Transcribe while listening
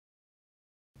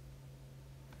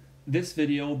This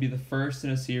video will be the first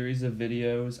in a series of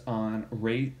videos on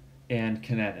rate and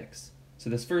kinetics. So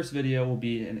this first video will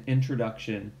be an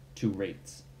introduction to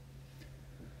rates.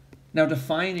 Now,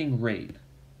 defining rate.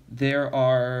 There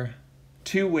are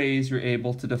two ways you're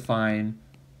able to define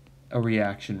a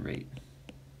reaction rate.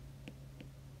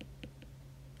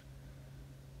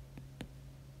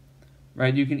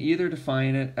 Right? You can either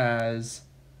define it as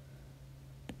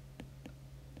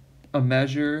a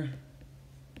measure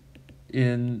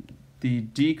in the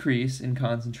decrease in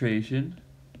concentration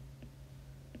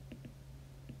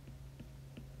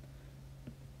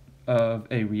of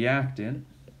a reactant,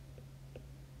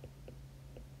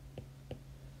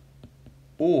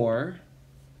 or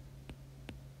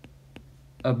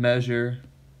a measure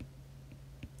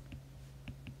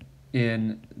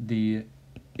in the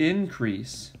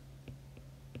increase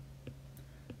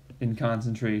in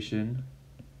concentration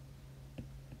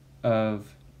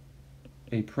of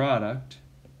a product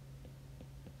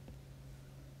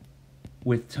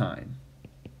with time.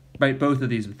 Right, both of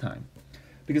these with time.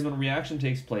 Because when a reaction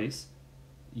takes place,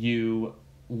 you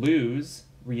lose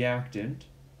reactant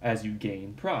as you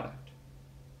gain product.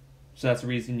 So that's the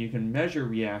reason you can measure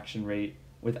reaction rate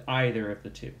with either of the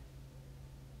two.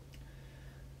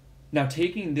 Now,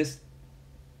 taking this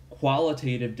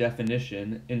qualitative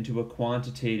definition into a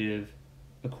quantitative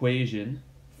equation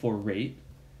for rate,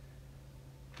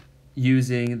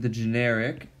 using the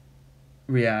generic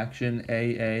reaction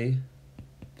AA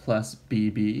plus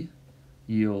BB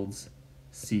yields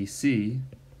CC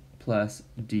plus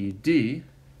DD,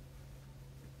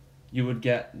 you would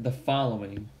get the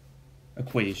following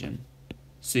equation.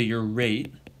 So your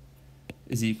rate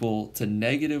is equal to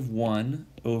 -1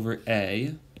 over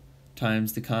A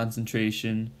times the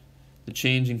concentration, the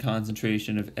change in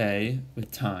concentration of A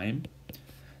with time.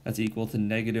 That's equal to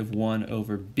 -1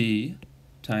 over B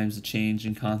times the change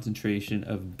in concentration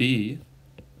of B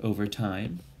over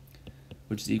time,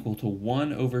 which is equal to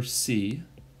 1 over C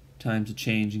times the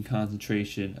change in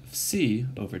concentration of C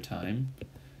over time,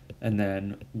 and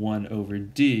then 1 over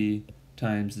D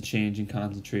times the change in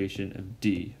concentration of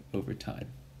D over time.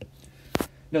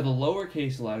 Now, the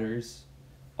lowercase letters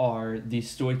are the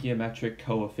stoichiometric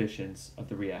coefficients of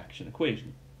the reaction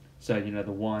equation. So,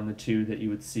 the 1, the 2 that you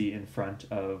would see in front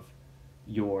of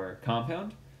your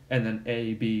compound, and then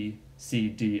A, B, C,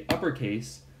 D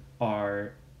uppercase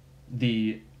are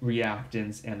the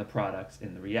reactants and the products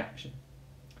in the reaction.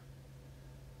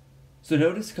 So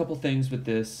notice a couple things with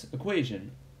this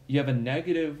equation. You have a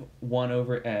 -1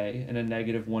 over A and a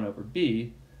 -1 over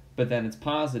B, but then it's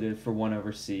positive for 1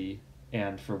 over C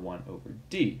and for 1 over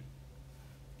D.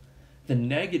 The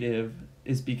negative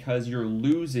is because you're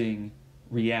losing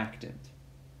reactant.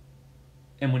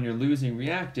 And when you're losing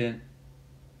reactant,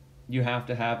 you have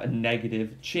to have a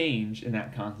negative change in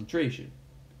that concentration.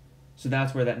 So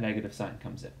that's where that negative sign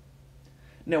comes in.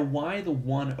 Now, why the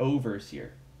 1 overs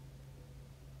here?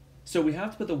 So we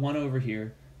have to put the 1 over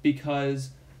here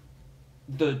because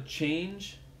the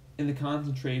change in the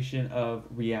concentration of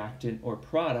reactant or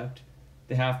product,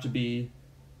 they have to be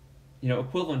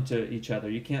equivalent to each other.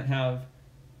 You can't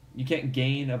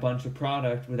gain a bunch of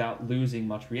product without losing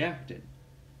much reactant.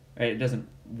 Right? It doesn't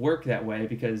work that way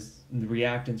because the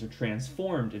reactants are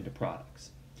transformed into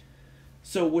products.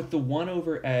 So with the 1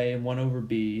 over A and 1 over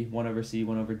B, 1 over C,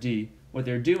 1 over D, what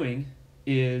they're doing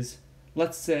is,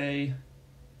 let's say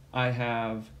I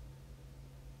have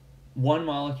 1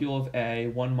 molecule of A,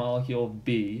 1 molecule of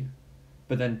B,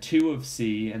 but then 2 of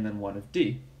C and then 1 of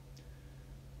D.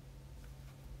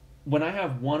 When I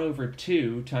have 1 over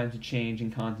 2 times the change in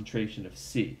concentration of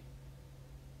C,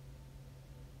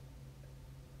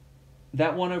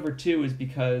 that 1 over 2 is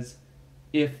because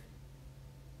if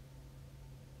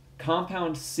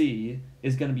compound C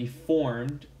is going to be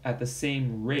formed at the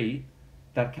same rate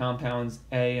that compounds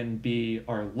A and B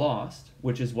are lost,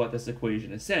 which is what this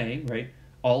equation is saying, right?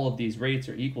 All of these rates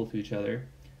are equal to each other.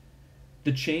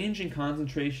 The change in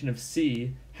concentration of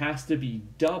C has to be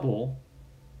double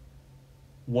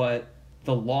what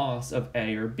the loss of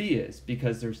A or B is,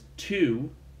 because there's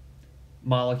 2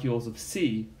 molecules of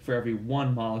C for every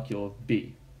 1 molecule of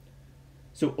B.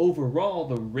 So overall,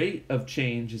 the rate of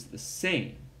change is the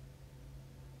same,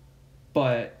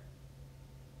 but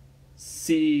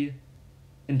C,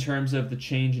 in terms of the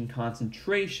change in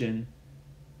concentration,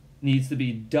 needs to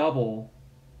be double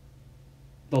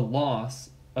the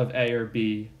loss of A or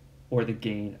B or the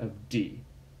gain of D.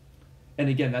 And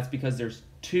again, that's because there's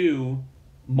 2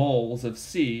 moles of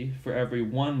C for every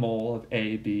 1 mole of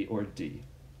A, B, or D.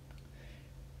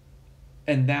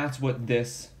 And that's what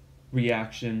this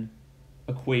reaction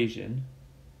equation,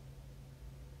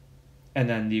 and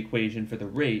then the equation for the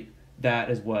rate, that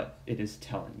is what it is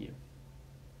telling you.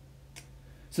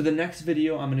 So the next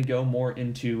video, I'm going to go more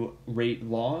into rate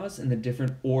laws and the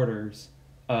different orders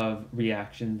of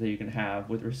reactions that you can have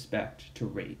with respect to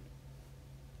rate.